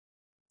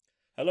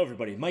Hello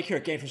everybody, Mike here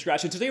at Game From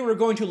Scratch, and today we're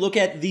going to look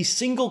at the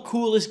single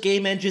coolest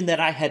game engine that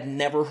I had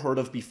never heard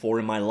of before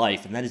in my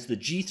life, and that is the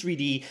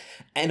G3D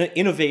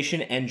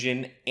Innovation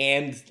Engine.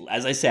 And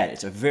as I said,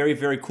 it's a very,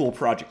 very cool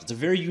project. It's a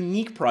very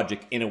unique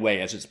project in a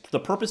way, as the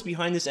purpose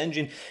behind this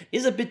engine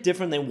is a bit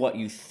different than what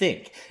you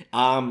think.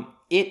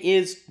 It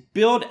is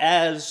billed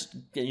as,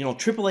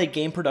 AAA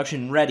game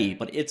production ready,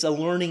 but it's a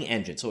learning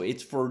engine. So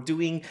it's for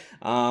doing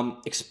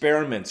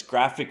experiments,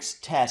 graphics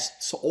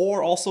tests,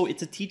 or also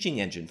it's a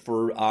teaching engine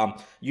for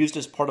used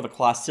as part of a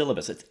class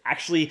syllabus. It's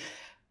actually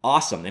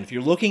awesome. And if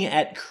you're looking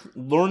at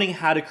learning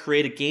how to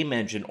create a game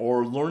engine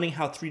or learning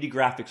how 3D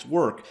graphics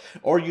work,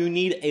 or you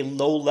need a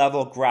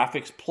low-level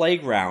graphics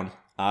playground,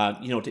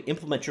 to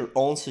implement your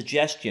own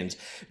suggestions,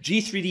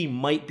 G3D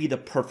might be the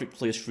perfect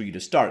place for you to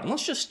start. And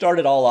let's just start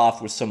it all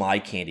off with some eye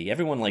candy.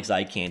 Everyone likes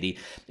eye candy.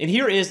 And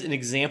here is an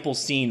example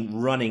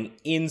scene running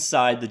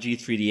inside the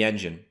G3D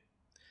engine.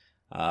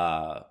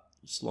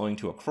 Slowing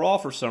to a crawl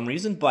for some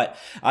reason, but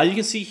you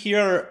can see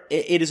here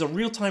it is a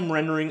real-time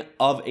rendering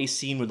of a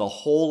scene with a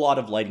whole lot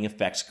of lighting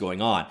effects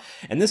going on.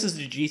 And this is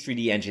the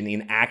G3D engine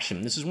in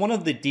action. This is one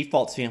of the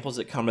default samples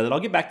that come with it. I'll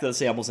get back to the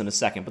samples in a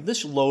second, but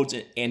this loads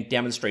and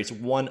demonstrates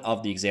one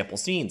of the example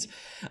scenes.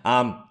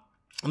 Now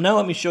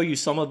let me show you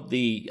some of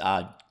the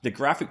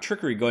graphic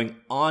trickery going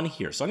on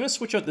here. So I'm going to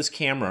switch out this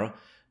camera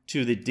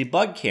to the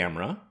debug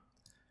camera,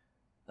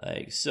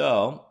 like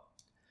so.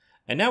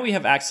 And now we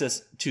have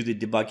access to the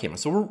debug camera.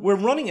 So we're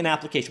running an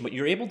application, but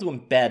you're able to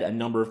embed a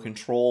number of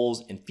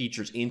controls and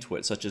features into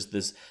it, such as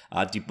this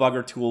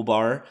debugger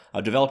toolbar,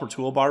 a developer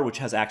toolbar, which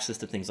has access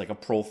to things like a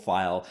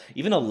profile,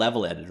 even a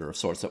level editor of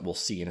sorts that we'll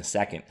see in a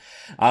second.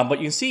 But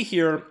you can see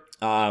here,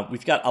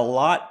 we've got a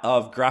lot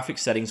of graphic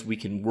settings we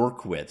can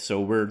work with. So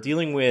we're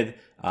dealing with,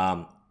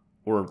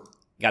 we're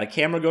got a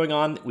camera going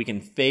on. We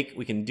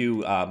can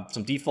do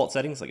some default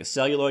settings like a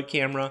celluloid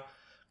camera,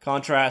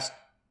 contrast,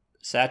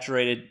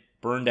 saturated,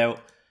 burned out,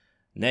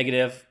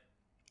 negative.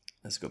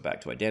 Let's go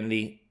back to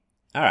identity.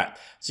 All right,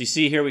 so you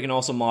see here we can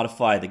also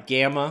modify the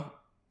gamma.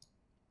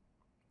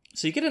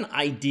 So you get an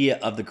idea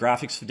of the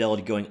graphics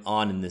fidelity going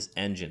on in this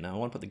engine. Now I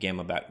want to put the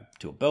gamma back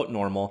to about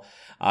normal.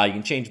 You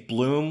can change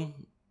bloom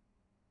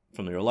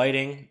from your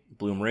lighting,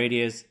 bloom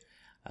radius,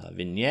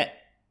 vignette,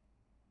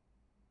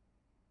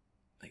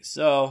 like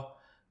so.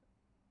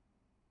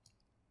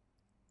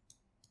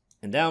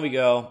 And down we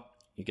go.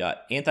 You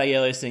got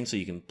anti-aliasing, so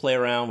you can play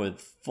around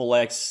with full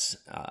X,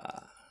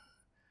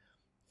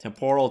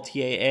 temporal,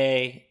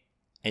 TAA,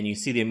 and you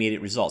see the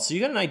immediate results. So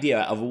you got an idea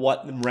of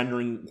what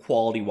rendering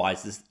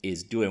quality-wise this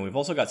is doing. We've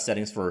also got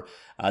settings for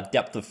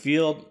depth of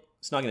field.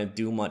 It's not going to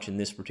do much in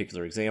this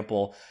particular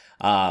example.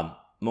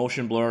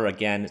 Motion blur,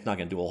 again, it's not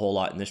going to do a whole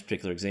lot in this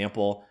particular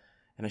example.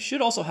 And I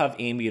should also have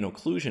ambient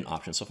occlusion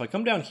options. So if I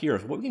come down here,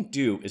 what we can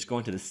do is go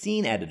into the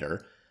scene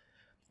editor.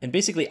 And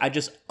basically, I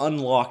just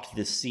unlocked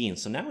this scene.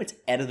 So now it's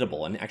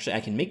editable. And actually, I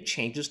can make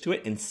changes to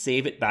it and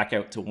save it back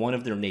out to one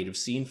of their native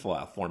scene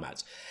file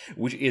formats,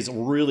 which is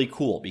really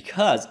cool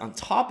because on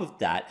top of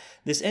that,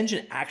 this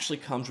engine actually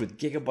comes with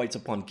gigabytes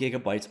upon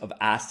gigabytes of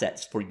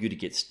assets for you to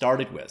get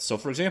started with. So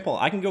for example,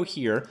 I can go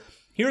here.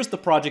 Here's the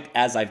project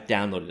as I've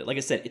downloaded it. Like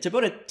I said, it's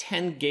about a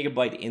 10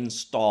 gigabyte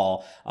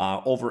install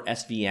over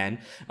SVN,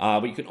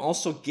 but you can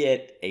also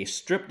get a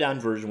stripped down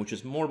version, which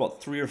is more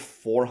about 300 or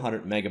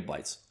 400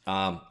 megabytes.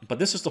 But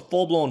this is the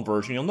full-blown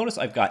version. You'll notice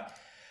I've got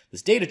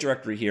this data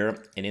directory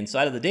here, and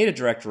inside of the data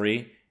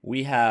directory,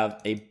 we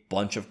have a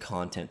bunch of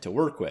content to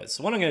work with.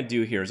 So what I'm going to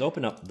do here is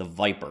open up the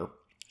Viper.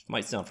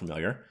 Might sound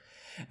familiar.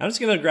 I'm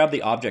just going to grab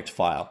the object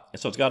file. And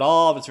so it's got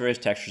all of its various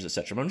textures,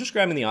 etc. But I'm just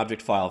grabbing the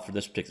object file for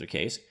this particular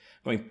case,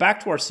 going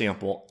back to our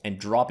sample and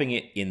dropping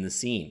it in the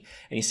scene.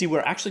 And you see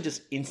we're actually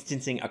just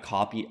instancing a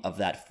copy of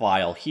that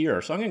file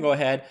here. So I'm going to go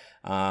ahead,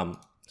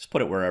 just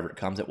put it wherever it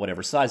comes at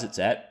whatever size it's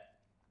at.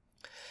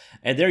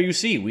 And there you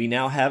see, we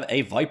now have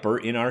a Viper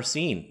in our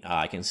scene.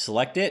 I can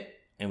select it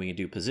and we can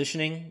do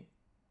positioning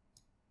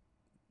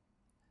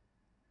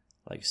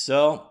like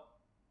so.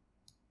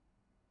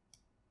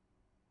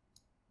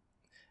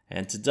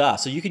 And ta-da.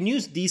 So you can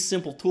use these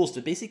simple tools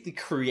to basically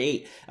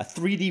create a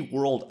 3D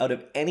world out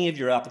of any of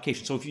your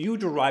applications. So if you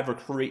derive or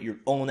create your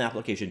own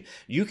application,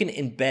 you can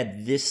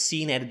embed this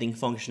scene editing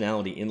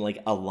functionality in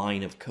like a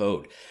line of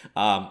code.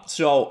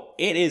 So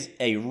it is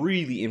a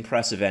really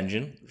impressive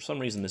engine. For some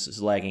reason, this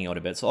is lagging out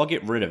a bit, so I'll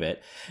get rid of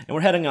it. And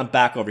we're heading on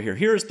back over here.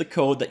 Here's the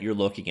code that you're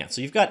looking at.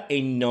 So you've got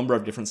a number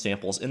of different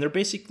samples, and they're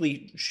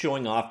basically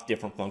showing off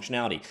different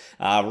functionality.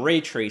 Ray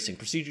tracing,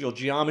 procedural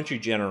geometry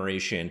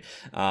generation,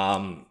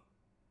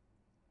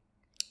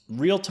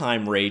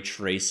 real-time ray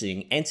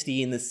tracing,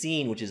 entity in the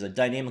scene, which is a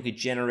dynamically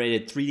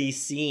generated 3D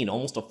scene,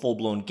 almost a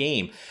full-blown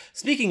game.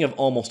 Speaking of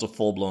almost a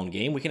full-blown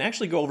game, we can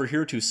actually go over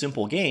here to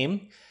Simple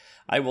Game.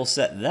 I will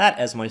set that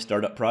as my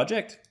startup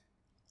project.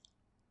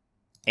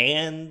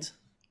 And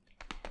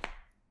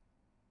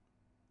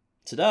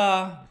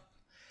ta-da!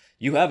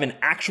 You have an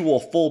actual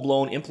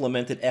full-blown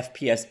implemented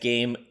FPS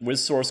game with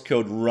source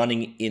code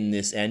running in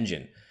this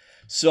engine.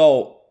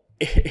 So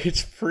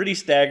it's pretty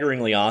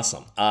staggeringly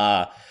awesome.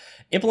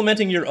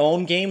 Implementing your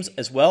own games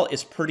as well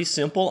is pretty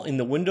simple. In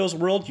the Windows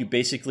world, you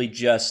basically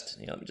just,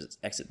 let me just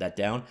exit that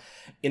down.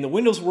 In the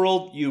Windows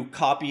world, you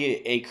copy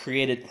a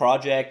created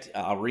project,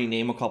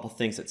 rename a couple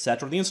things,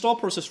 etc. The install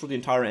process for the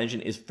entire engine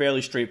is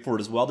fairly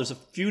straightforward as well. There's a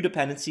few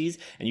dependencies,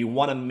 and you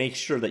want to make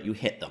sure that you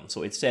hit them.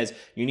 So it says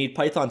you need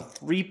Python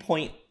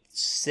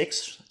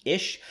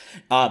 3.6-ish.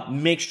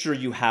 Make sure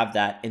you have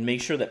that, and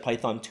make sure that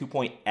Python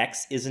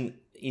 2.x isn't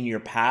in your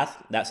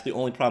path. That's the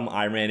only problem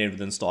I ran into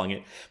with installing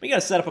it. But you got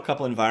to set up a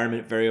couple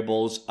environment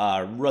variables,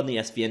 run the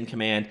svn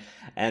command,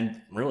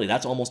 and really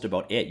that's almost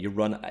about it. You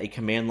run a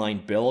command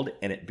line build,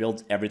 and it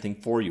builds everything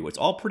for you. It's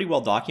all pretty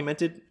well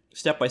documented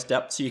step by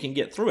step, so you can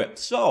get through it.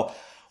 So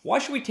why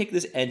should we take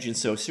this engine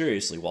so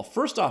seriously? Well,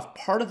 first off,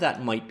 part of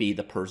that might be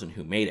the person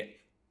who made it.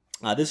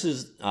 This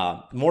is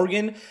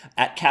Morgan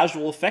at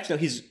Casual Effects. Now,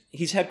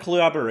 he's had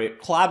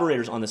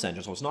collaborators on this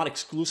engine, so it's not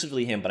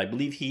exclusively him, but I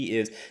believe he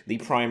is the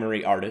primary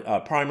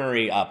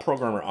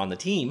programmer on the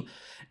team.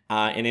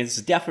 And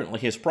it's definitely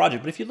his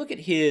project. But if you look at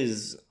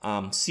his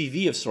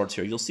CV of sorts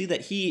here, you'll see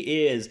that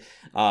he is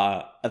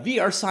a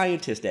VR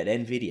scientist at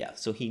NVIDIA,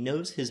 so he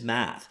knows his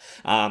math.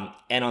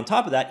 And on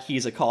top of that,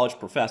 he's a college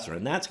professor,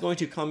 and that's going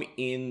to come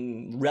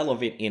in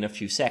relevant in a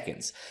few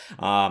seconds.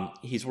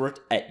 He's worked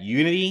at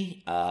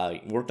Unity,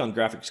 worked on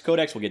graphics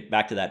codecs. We'll get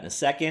back to that in a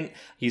second.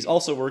 He's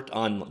also worked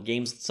on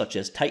games such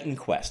as Titan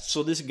Quest.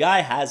 So this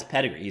guy has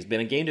pedigree. He's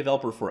been a game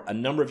developer for a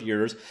number of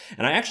years,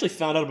 and I actually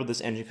found out about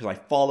this engine because I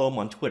follow him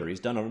on Twitter. He's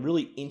done a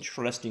really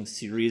interesting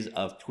series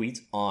of tweets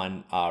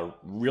on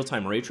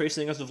real-time ray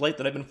tracing as of late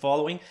that I've been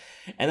following,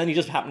 and then he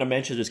just happened to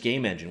mention this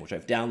game engine, which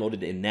I've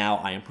downloaded and now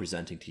I am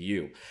presenting to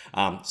you.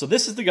 So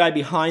this is the guy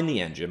behind the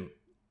engine,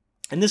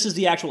 and this is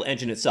the actual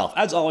engine itself.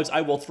 As always,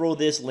 I will throw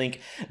this link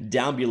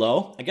down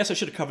below. I guess I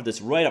should have covered this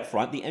right up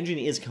front. The engine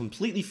is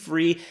completely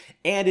free,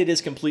 and it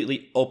is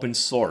completely open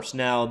source.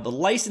 Now, the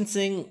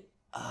licensing,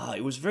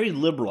 it was very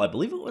liberal. I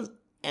believe it was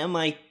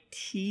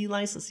MIT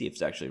license. Let's see if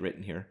it's actually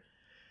written here.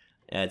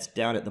 It's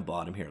down at the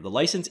bottom here. The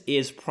license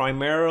is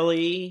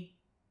primarily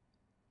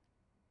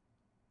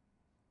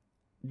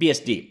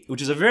BSD,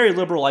 which is a very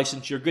liberal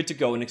license. You're good to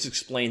go, and it's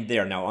explained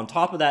there. Now, on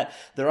top of that,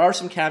 there are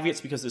some caveats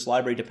because this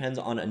library depends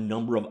on a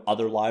number of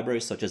other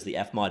libraries, such as the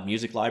Fmod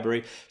music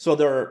library. So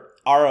there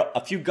are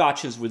a few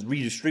gotchas with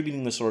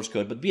redistributing the source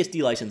code, but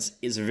BSD license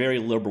is very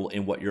liberal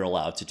in what you're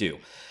allowed to do.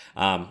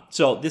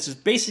 So this is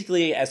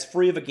basically as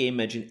free of a game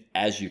engine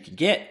as you can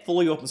get,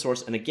 fully open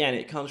source, and again,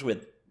 it comes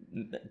with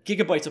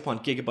gigabytes upon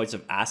gigabytes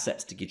of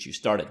assets to get you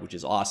started, which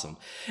is awesome.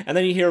 And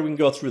then here we can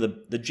go through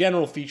the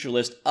general feature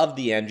list of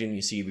the engine.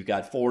 You see we've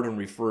got forward and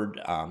referred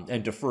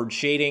and deferred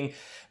shading,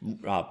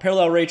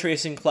 parallel ray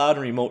tracing, cloud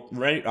and remote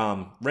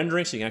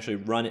rendering, so you can actually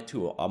run it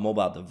to a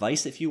mobile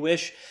device if you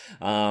wish.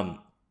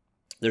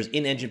 There's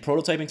in-engine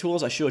prototyping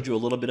tools. I showed you a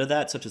little bit of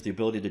that, such as the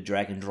ability to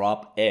drag and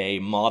drop a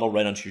model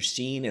right onto your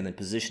scene and then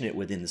position it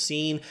within the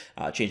scene,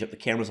 change up the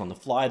cameras on the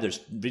fly. There's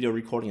video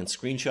recording and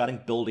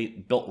screenshotting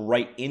built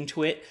right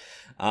into it.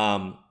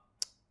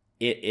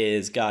 It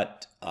is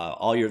got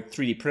all your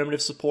 3D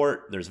primitive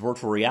support. There's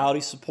virtual reality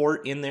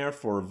support in there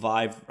for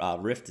Vive,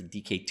 Rift, and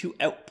DK2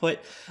 output.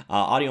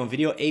 Audio and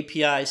video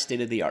APIs,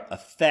 state-of-the-art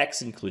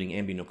effects, including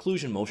ambient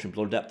occlusion, motion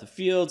blur, depth of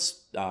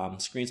fields,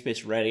 screen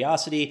space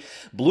radiosity,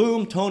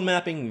 bloom, tone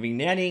mapping,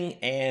 vignetting,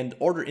 and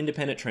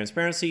order-independent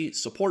transparency.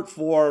 Support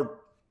for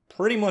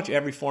pretty much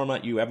every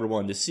format you ever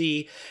wanted to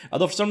see,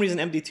 although for some reason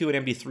MD2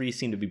 and MD3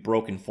 seem to be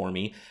broken for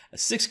me.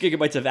 6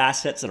 gigabytes of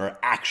assets that are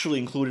actually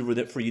included with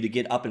it for you to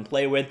get up and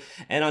play with,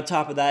 and on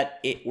top of that,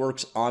 it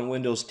works on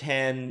Windows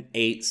 10,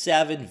 8,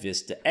 7,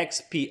 Vista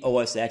XP,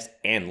 OS X,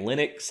 and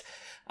Linux.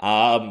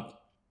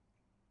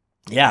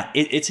 Yeah,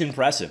 it's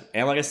impressive.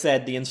 And like I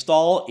said, the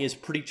install is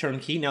pretty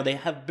turnkey. Now, they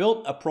have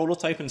built a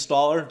prototype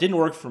installer. Didn't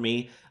work for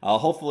me.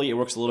 Hopefully, it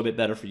works a little bit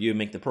better for you,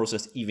 make the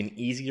process even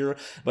easier.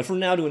 But for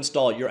now, to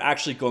install it, you're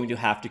actually going to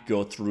have to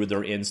go through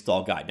their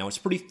install guide. Now, it's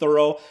pretty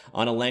thorough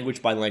on a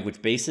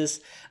language-by-language basis.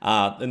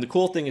 And the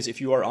cool thing is,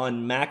 if you are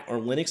on Mac or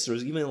Linux,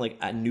 there's even like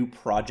a new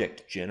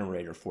project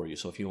generator for you.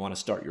 So if you want to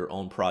start your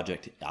own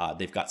project,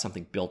 they've got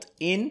something built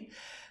in.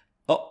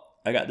 Oh,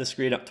 I got this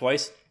screen up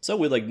twice, so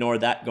we'll ignore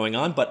that going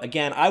on. But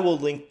again, I will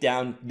link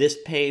down this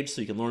page so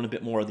you can learn a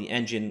bit more of the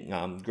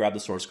engine, grab the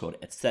source code,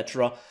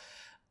 etc.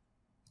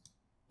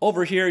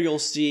 Over here, you'll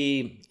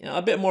see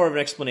a bit more of an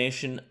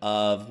explanation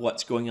of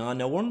what's going on.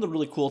 Now, one of the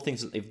really cool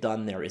things that they've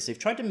done there is they've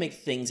tried to make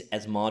things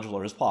as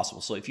modular as possible.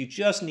 So if you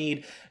just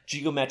need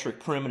geometric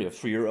primitive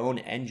for your own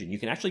engine, you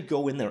can actually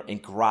go in there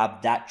and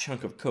grab that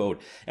chunk of code.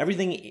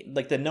 Everything,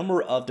 like the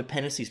number of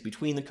dependencies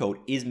between the code,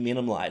 is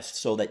minimalized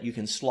so that you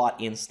can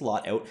slot in,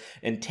 slot out,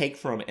 and take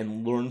from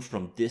and learn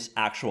from this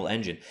actual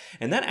engine.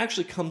 And that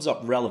actually comes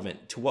up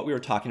relevant to what we were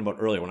talking about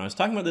earlier. When I was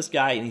talking about this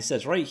guy, and he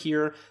says right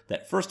here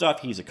that first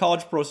off, he's a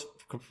college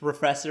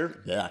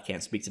professor. I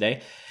can't speak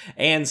today.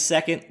 And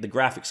second, the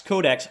graphics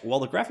codex. Well,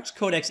 the graphics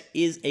codex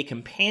is a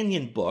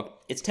companion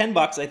book. It's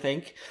 $10, I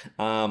think.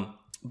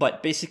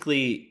 But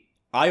basically,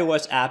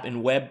 iOS app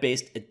and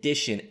web-based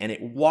edition, and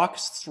it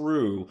walks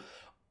through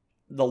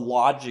the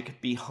logic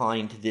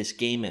behind this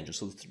game engine.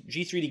 So the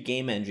G3D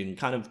game engine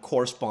kind of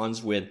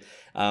corresponds with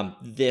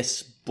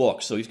this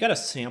book. So you've got a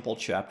sample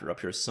chapter up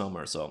here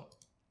somewhere. So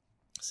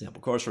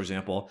sample course, for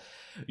example,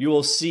 you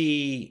will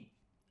see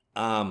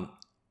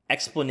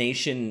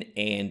explanation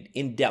and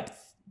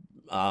in-depth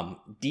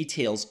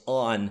details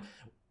on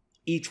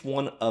each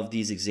one of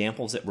these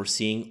examples that we're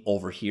seeing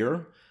over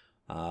here.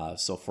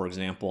 So for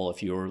example,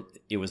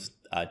 it was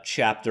a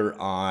chapter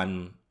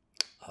on,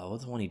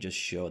 what's the one he just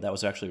showed? That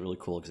was actually a really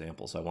cool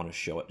example, so I want to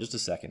show it. Just a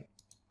second.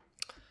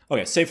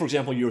 Okay, say for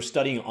example you're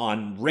studying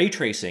on ray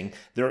tracing.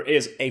 There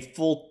is a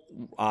full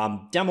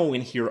demo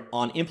in here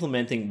on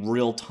implementing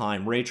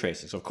real-time ray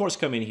tracing. So of course,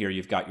 come in here,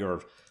 you've got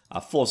your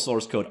full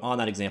source code on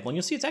that example, and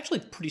you'll see it's actually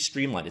pretty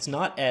streamlined. It's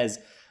not as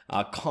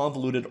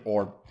convoluted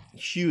or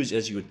huge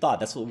as you had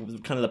thought. That's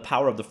kind of the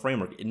power of the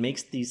framework. It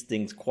makes these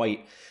things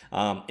quite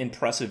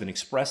impressive and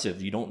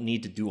expressive. You don't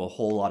need to do a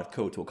whole lot of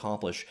code to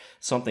accomplish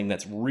something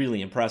that's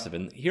really impressive.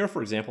 And here,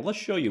 for example, let's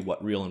show you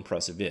what real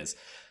impressive is.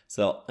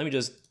 So let me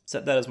just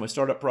set that as my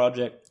startup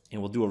project,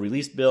 and we'll do a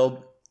release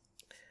build.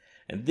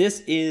 And this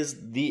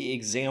is the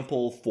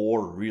example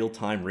for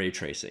real-time ray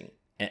tracing.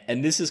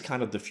 And this is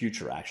kind of the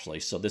future, actually.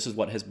 So this is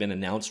what has been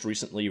announced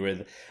recently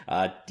with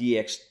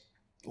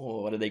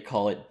what do they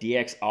call it?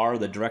 DXR,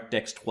 the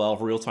DirectX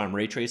 12 real-time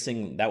ray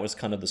tracing. That was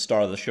kind of the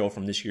star of the show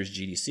from this year's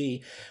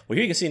GDC. Well,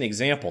 here you can see an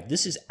example.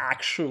 This is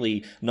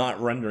actually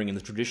not rendering in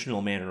the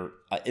traditional manner.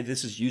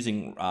 This is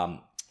using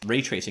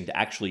ray tracing to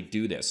actually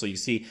do this. So you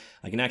see,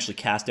 I can actually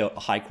cast out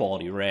a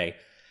high-quality ray,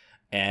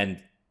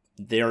 and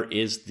there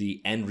is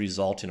the end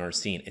result in our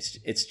scene.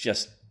 It's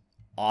just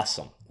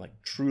awesome,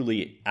 like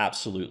truly,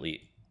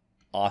 absolutely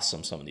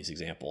awesome. Some of these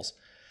examples.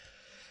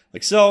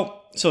 Like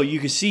so you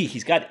can see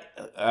he's got,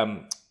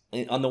 on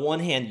the one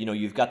hand,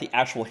 you've got the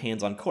actual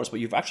hands-on course, but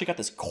you've actually got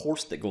this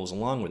course that goes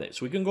along with it.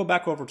 So we can go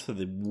back over to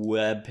the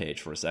web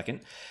page for a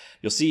second.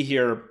 You'll see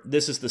here,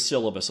 this is the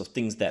syllabus of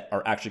things that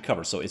are actually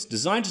covered. So it's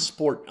designed to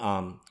support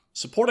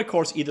a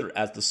course either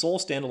as the sole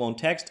standalone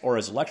text or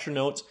as lecture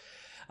notes.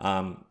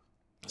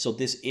 So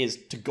this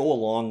is to go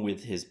along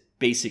with his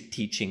basic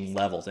teaching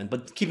levels.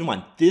 But keep in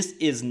mind, this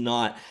is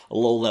not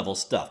low-level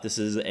stuff. This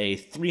is a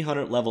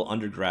 300-level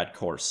undergrad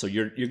course, so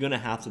you're going to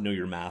have to know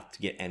your math to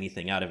get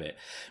anything out of it.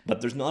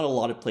 But there's not a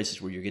lot of places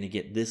where you're going to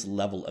get this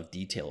level of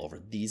detail over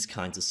these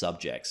kinds of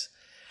subjects.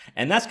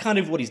 And that's kind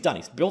of what he's done.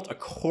 He's built a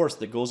course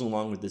that goes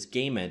along with this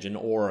game engine,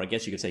 or I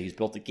guess you could say he's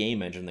built a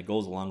game engine that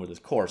goes along with his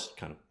course.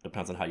 Kind of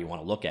depends on how you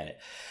want to look at it.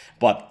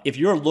 But if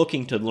you're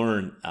looking to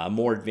learn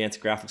more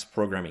advanced graphics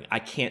programming, I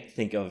can't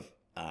think of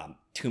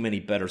too many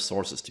better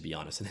sources, to be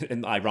honest.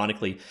 And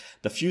ironically,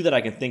 the few that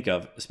I can think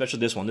of, especially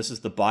this one, this is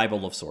the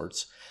Bible of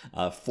sorts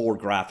for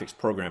graphics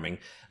programming,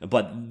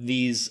 but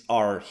these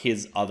are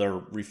his other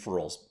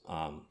referrals.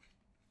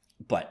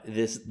 But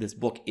this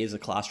book is a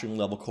classroom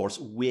level course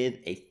with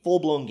a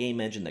full-blown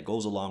game engine that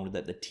goes along with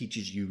it that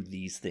teaches you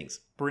these things.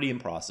 Pretty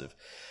impressive.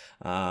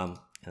 And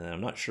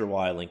I'm not sure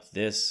why I linked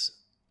this.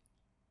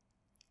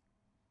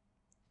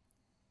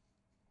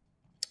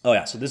 Oh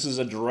yeah, so this is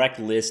a direct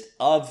list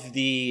of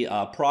the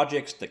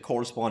projects that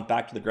correspond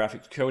back to the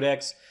graphics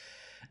codex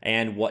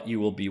and what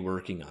you will be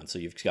working on. So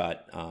you've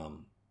got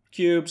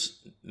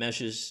cubes,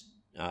 meshes,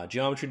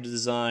 geometry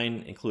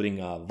design, including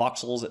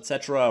voxels,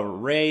 etc.,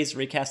 arrays,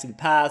 raycasting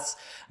paths,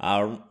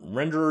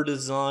 renderer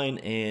design,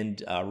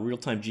 and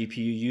real-time GPU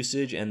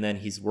usage, and then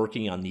he's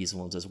working on these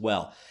ones as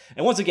well.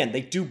 And once again,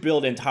 they do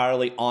build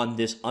entirely on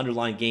this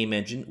underlying game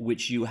engine,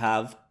 which you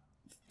have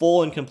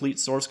full and complete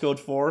source code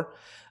for.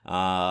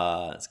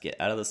 Let's get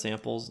out of the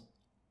samples.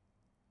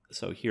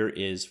 So here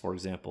is, for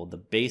example, the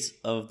base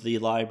of the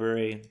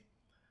library.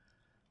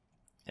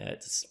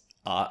 It's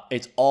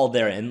all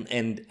there,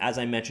 and as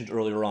I mentioned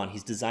earlier on,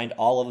 he's designed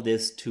all of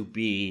this to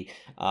be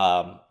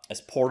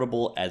as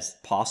portable as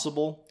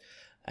possible.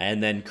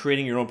 And then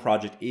creating your own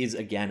project is,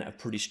 again, a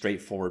pretty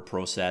straightforward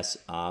process.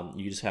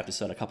 You just have to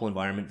set a couple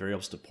environment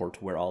variables to port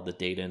to where all the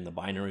data and the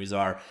binaries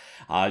are.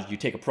 You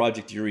take a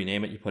project, you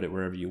rename it, you put it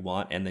wherever you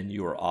want, and then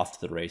you are off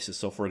to the races.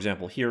 So, for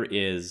example, here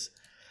is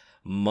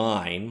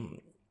mine.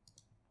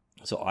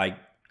 So I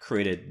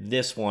created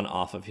this one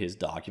off of his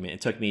document.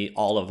 It took me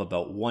all of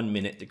about 1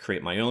 minute to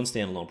create my own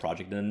standalone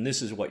project. And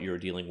this is what you're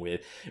dealing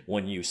with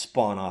when you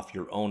spawn off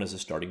your own as a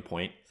starting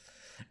point.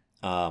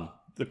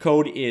 The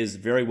code is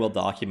very well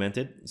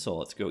documented. So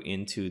let's go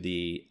into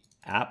the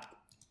app.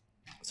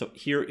 So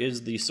here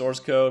is the source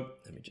code.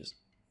 Let me just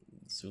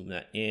zoom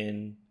that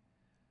in.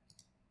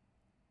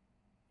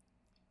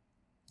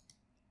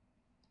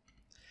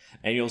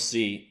 And you'll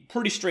see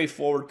pretty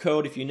straightforward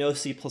code. If you know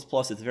C++,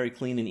 it's very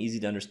clean and easy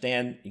to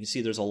understand. You can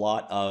see there's a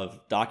lot of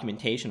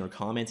documentation or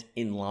comments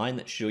in line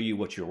that show you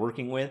what you're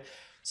working with.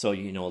 So,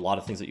 a lot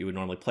of things that you would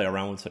normally play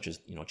around with, such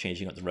as,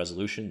 changing up the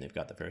resolution. They've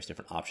got the various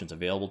different options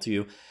available to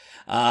you.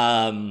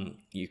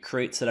 You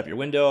set up your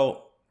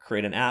window,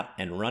 create an app,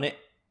 and run it.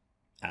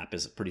 App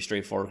is a pretty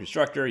straightforward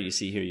constructor. You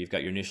see here you've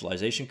got your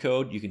initialization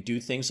code. You can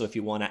do things. So if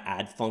you want to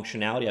add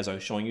functionality, as I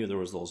was showing you, there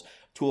was those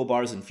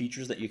toolbars and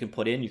features that you can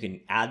put in. You can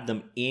add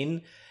them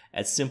in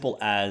as simple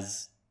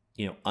as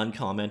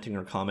uncommenting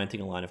or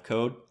commenting a line of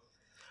code.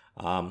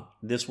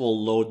 This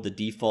will load the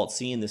default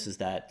scene. This is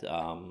that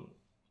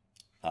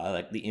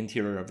like the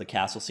interior of the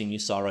castle scene you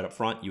saw right up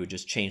front. You would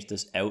just change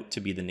this out to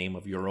be the name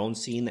of your own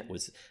scene that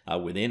was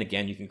within.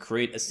 Again, you can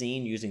create a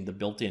scene using the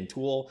built-in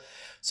tool.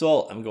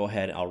 So I'm going to go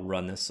ahead, I'll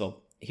run this.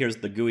 So here's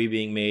the GUI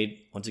being made.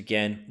 Once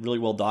again, really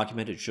well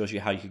documented. It shows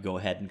you how you could go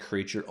ahead and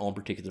create your own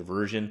particular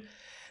version.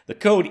 The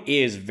code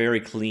is very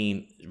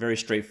clean, very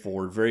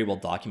straightforward, very well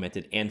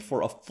documented. And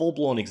for a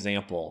full-blown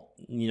example,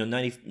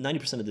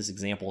 90% of this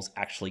example is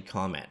actually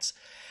comments.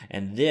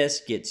 And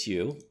this gets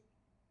you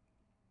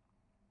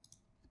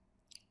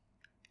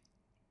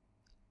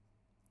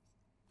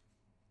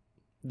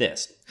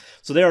this.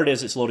 So there it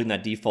is. It's loading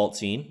that default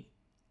scene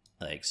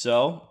like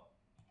so.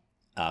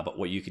 But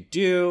what you could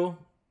do,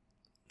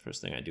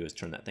 first thing I do is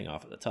turn that thing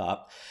off at the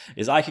top,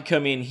 is I could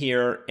come in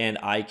here and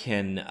I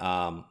can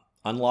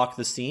unlock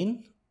the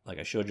scene like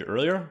I showed you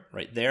earlier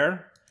right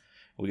there.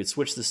 We could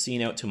switch the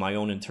scene out to my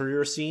own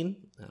interior scene.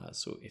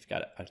 So if you've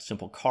got a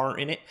simple car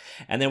in it,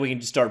 and then we can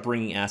just start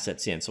bringing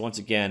assets in. So once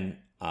again,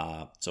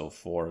 so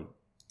for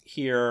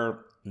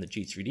here in the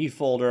G3D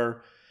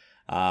folder,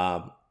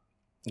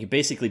 you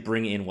basically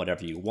bring in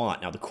whatever you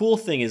want. Now, the cool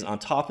thing is on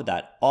top of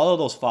that, all of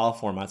those file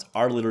formats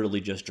are literally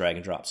just drag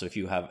and drop. So if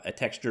you have a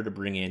texture to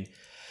bring in,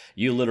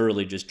 you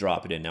literally just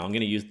drop it in. Now, I'm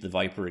going to use the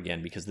Viper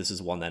again because this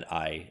is one that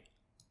I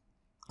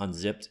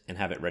unzipped and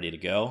have it ready to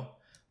go.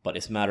 But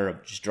it's a matter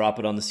of just drop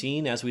it on the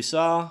scene as we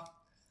saw.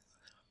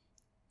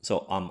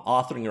 So I'm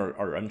authoring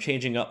or I'm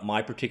changing up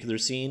my particular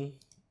scene.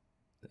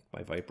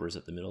 My Viper is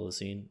at the middle of the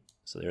scene.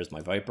 So there's my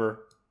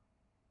Viper.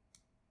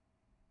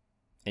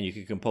 And you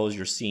can compose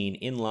your scene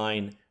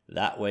inline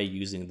that way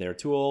using their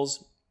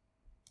tools.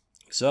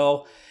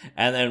 So,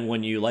 and then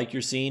when you like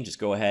your scene, just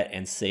go ahead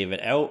and save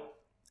it out.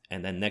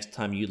 And then next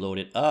time you load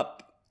it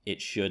up,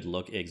 it should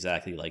look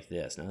exactly like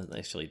this. Now, let's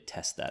actually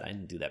test that. I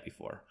didn't do that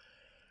before.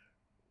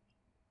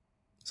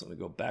 So let me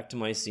go back to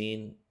my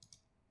scene.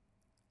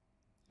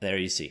 There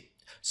you see.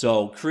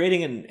 So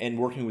creating and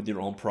working with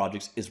your own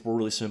projects is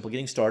really simple.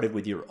 Getting started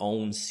with your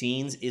own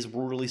scenes is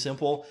really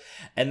simple.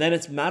 And then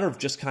it's a matter of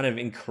just kind of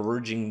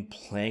encouraging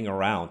playing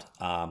around.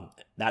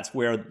 That's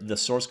where the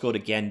source code,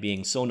 again,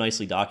 being so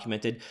nicely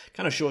documented,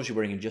 kind of shows you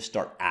where you can just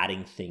start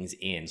adding things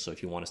in. So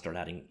if you want to start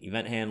adding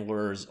event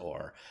handlers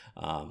or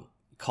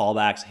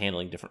callbacks,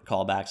 handling different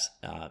callbacks,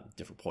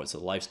 different points of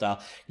the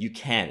lifestyle, you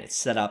can. It's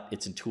set up,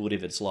 it's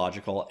intuitive, it's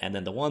logical. And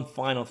then the one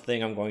final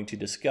thing I'm going to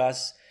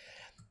discuss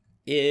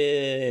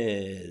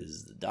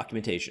is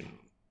documentation.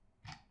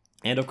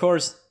 And of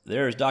course,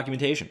 there's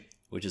documentation,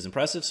 which is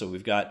impressive. So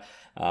we've got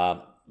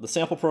the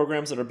sample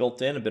programs that are built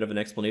in, a bit of an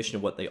explanation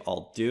of what they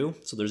all do.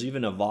 So there's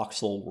even a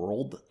voxel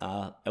world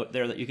out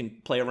there that you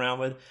can play around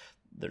with.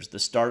 There's the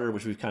starter,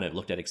 which we've kind of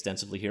looked at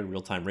extensively here,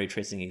 real-time ray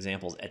tracing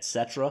examples,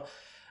 etc.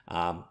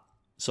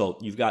 So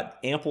you've got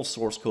ample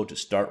source code to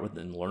start with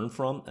and learn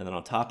from. And then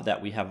on top of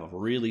that, we have a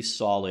really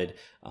solid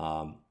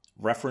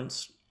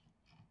reference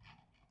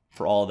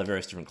for all the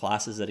various different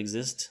classes that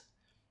exist.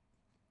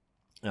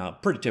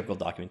 Pretty typical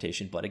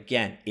documentation, but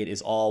again, it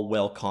is all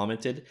well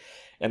commented,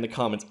 and the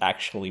comments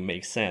actually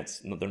make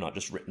sense. They're not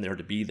just written there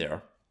to be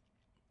there.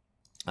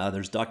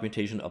 There's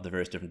documentation of the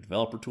various different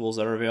developer tools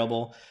that are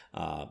available.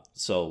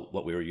 So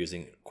what we were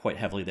using quite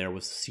heavily there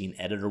was the scene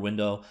editor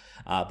window,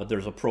 but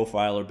there's a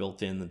profiler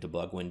built in, the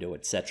debug window,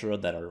 etc.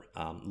 that are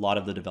a lot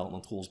of the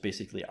development tools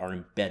basically are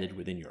embedded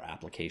within your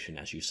application,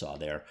 as you saw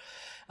there.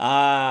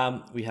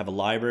 We have a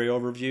library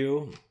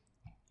overview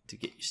to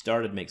get you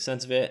started, make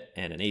sense of it,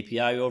 and an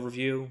API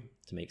overview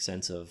to make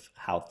sense of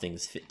how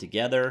things fit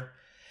together.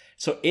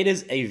 So it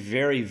is a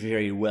very,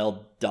 very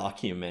well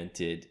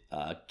documented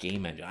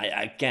game engine.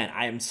 I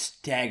am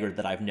staggered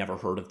that I've never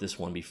heard of this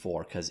one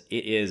before, because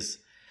it is,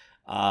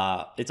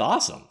 it's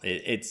awesome.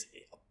 It's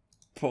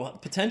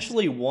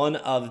potentially one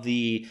of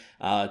the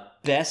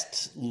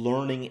best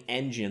learning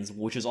engines,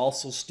 which is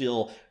also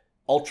still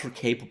ultra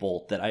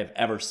capable that I've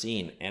ever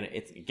seen. And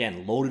it's,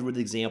 again, loaded with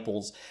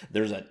examples.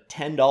 There's a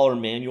 $10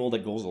 manual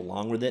that goes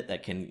along with it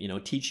that can,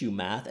 teach you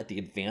math at the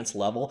advanced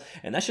level.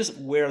 And that's just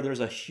where there's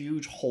a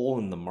huge hole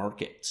in the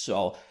market.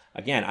 So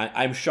again,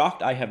 I'm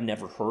shocked I have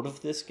never heard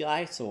of this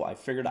guy, so I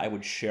figured I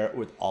would share it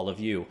with all of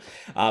you.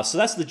 So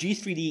that's the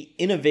G3D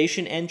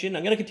Innovation Engine.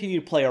 I'm going to continue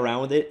to play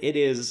around with it. It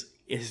is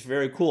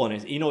very cool.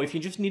 And if you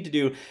just need to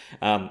do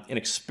an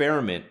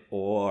experiment,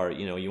 or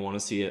you want to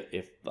see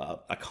if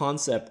a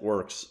concept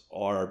works,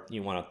 or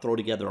you want to throw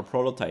together a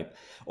prototype,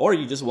 or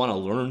you just want to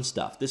learn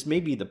stuff, this may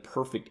be the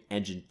perfect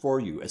engine for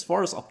you. As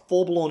far as a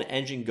full-blown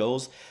engine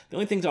goes, the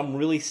only things I'm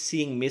really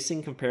seeing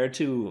missing compared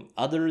to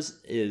others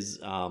is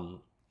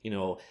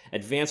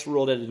advanced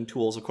world editing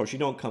tools. Of course, you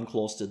don't come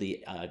close to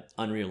the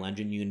Unreal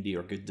Engine, Unity,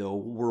 or Godot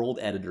world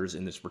editors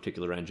in this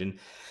particular engine.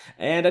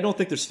 And I don't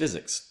think there's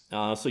physics.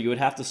 So you would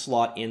have to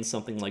slot in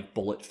something like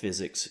bullet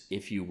physics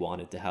if you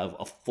wanted to have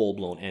a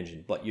full-blown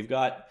engine. But you've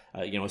got,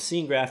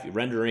 scene graph, your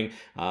rendering,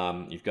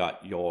 you've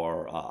got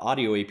your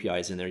audio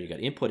APIs in there, you've got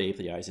input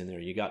APIs in there,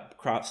 you got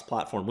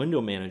cross-platform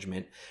window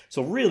management.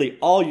 So really,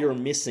 all you're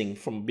missing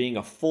from being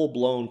a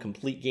full-blown,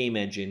 complete game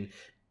engine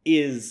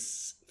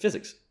is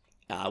physics.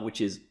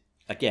 Which is,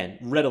 again,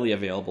 readily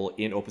available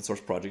in open source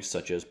projects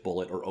such as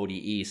Bullet or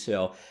ODE.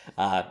 So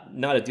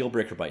not a deal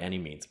breaker by any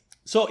means.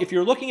 So if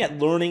you're looking at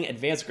learning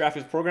advanced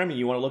graphics programming,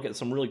 you want to look at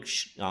some really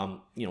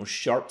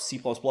sharp C++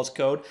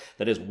 code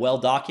that is well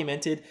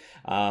documented,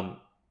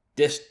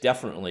 this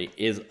definitely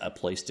is a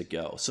place to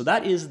go. So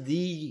that is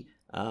the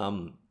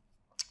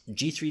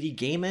G3D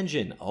game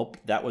engine. I hope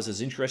that was as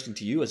interesting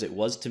to you as it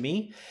was to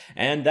me.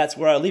 And that's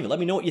where I'll leave it. Let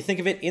me know what you think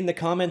of it in the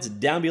comments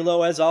down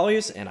below as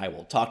always, and I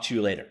will talk to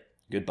you later.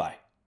 Goodbye.